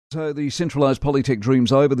So the centralised polytech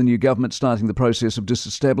dream's over, the new government starting the process of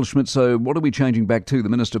disestablishment. So what are we changing back to? The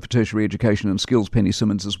Minister for Tertiary Education and Skills, Penny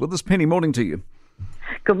Simmonds, is with us. Penny, morning to you.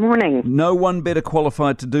 Good morning. No one better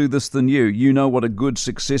qualified to do this than you. You know what a good,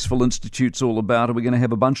 successful institute's all about. Are we going to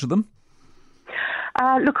have a bunch of them?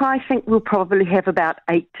 Look, I think we'll probably have about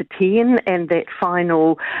 8 to 10, and that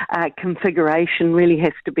final configuration really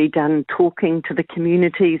has to be done talking to the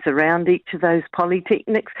communities around each of those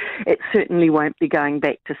polytechnics. It certainly won't be going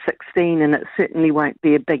back to 16, and it certainly won't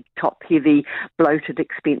be a big, top-heavy, bloated,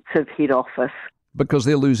 expensive head office. Because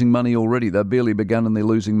they're losing money already. They've barely begun and they're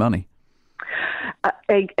losing money.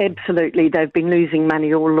 Absolutely. They've been losing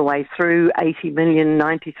money all the way through, 80 million,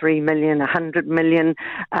 93 million, 100 million,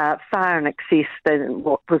 far in excess than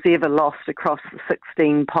what was ever lost across the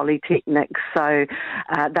 16 polytechnics. So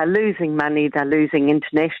they're losing money, they're losing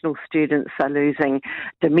international students, they're losing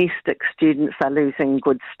domestic students, they're losing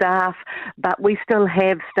good staff, but we still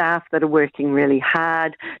have staff that are working really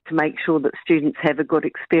hard to make sure that students have a good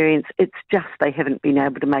experience. It's just they haven't been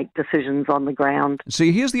able to make decisions on the ground.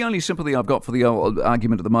 See, here's the only sympathy I've got for the old argument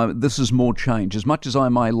at the moment. This is more change. As much as I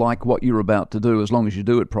may like what you're about to do, as long as you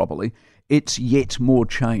do it properly, it's yet more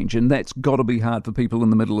change, and that's got to be hard for people in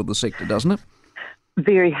the middle of the sector, doesn't it?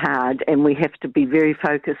 Very hard, and we have to be very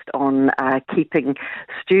focused on keeping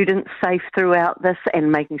students safe throughout this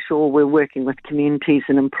and making sure we're working with communities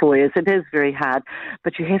and employers. It is very hard,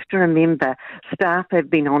 but you have to remember staff have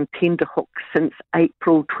been on tenterhooks since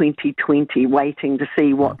April 2020 waiting to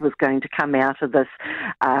see what was going to come out of this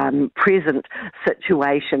present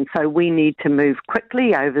situation. So we need to move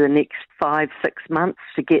quickly over the next 5-6 months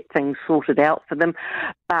to get things sorted out for them,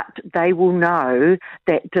 but they will know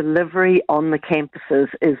that delivery on the campus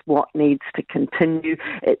is what needs to continue.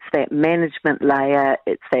 It's that management layer,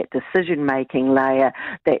 it's that decision-making layer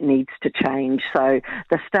that needs to change. So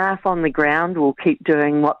the staff on the ground will keep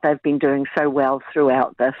doing what they've been doing so well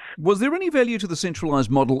throughout this. Was there any value to the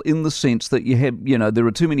centralised model in the sense that there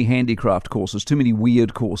are too many handicraft courses, too many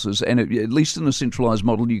weird courses, and at least in a centralised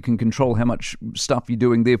model you can control how much stuff you're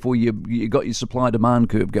doing, therefore you got your supply-demand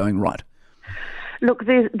curve going right? Look,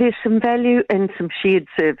 there's some value in some shared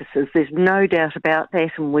services. There's no doubt about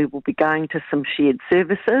that, and we will be going to some shared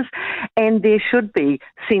services. And there should be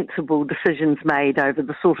sensible decisions made over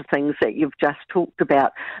the sort of things that you've just talked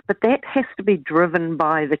about. But that has to be driven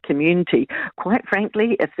by the community. Quite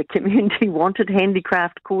frankly, if the community wanted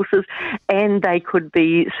handicraft courses and they could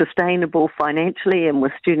be sustainable financially and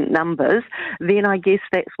with student numbers, then I guess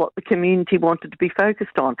that's what the community wanted to be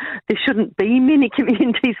focused on. There shouldn't be many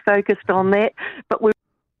communities focused on that, but we're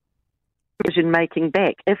decision-making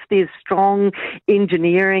back. If there's strong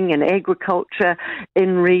engineering and agriculture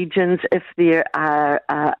in regions, if there are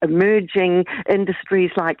emerging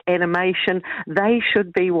industries like animation, they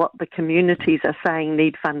should be what the communities are saying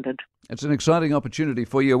need funded. It's an exciting opportunity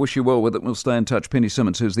for you. I wish you well with it. We'll stay in touch. Penny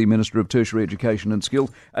Simmonds, who's the Minister of Tertiary Education and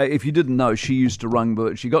Skills. If you didn't know, she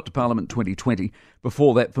got to Parliament in 2020.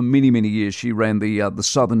 Before that, for many, many years, she ran the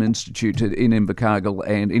Southern Institute in Invercargill,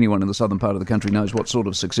 and anyone in the southern part of the country knows what sort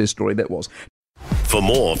of success story that was. For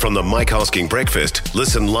more from the Mike Hosking Breakfast,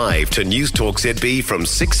 listen live to News Talk ZB from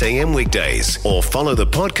 6 a.m. weekdays or follow the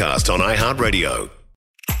podcast on iHeartRadio.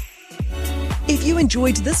 If you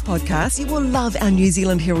enjoyed this podcast, you will love our New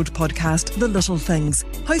Zealand Herald podcast, The Little Things,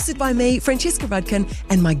 hosted by me, Francesca Rudkin,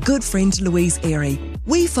 and my good friend Louise Airy.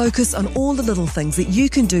 We focus on all the little things that you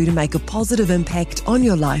can do to make a positive impact on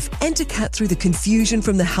your life and to cut through the confusion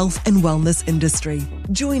from the health and wellness industry.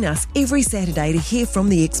 Join us every Saturday to hear from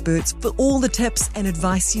the experts for all the tips and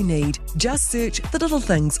advice you need. Just search The Little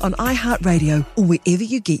Things on iHeartRadio or wherever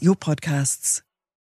you get your podcasts.